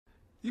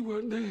You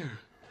weren't there.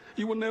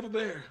 You were never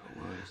there. I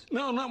was.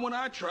 No, not when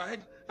I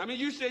tried. I mean,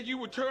 you said you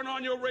would turn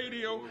on your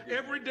radio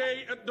every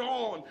day at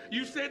dawn.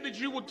 You said that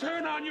you would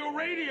turn on your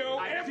radio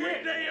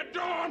every day at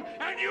dawn,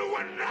 and you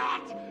were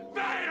not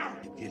there! I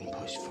didn't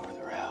push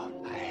further out.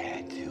 I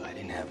had to. I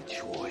didn't have a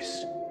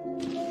choice.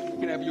 You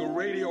can have your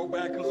radio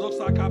back, because it looks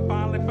like I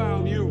finally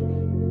found you.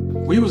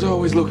 We was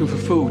always looking for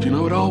food, you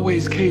know? It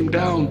always came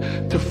down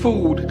to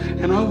food,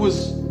 and I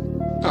was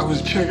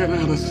checking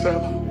out a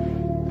cellar.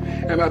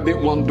 And I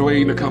didn't want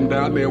Duane to come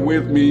down there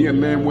with me,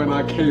 and then when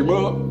I came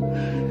up,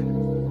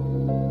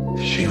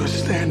 she was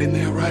standing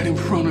there right in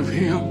front of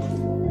him,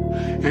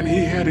 and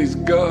he had his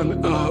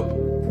gun up,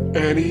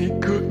 and he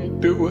couldn't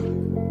do it.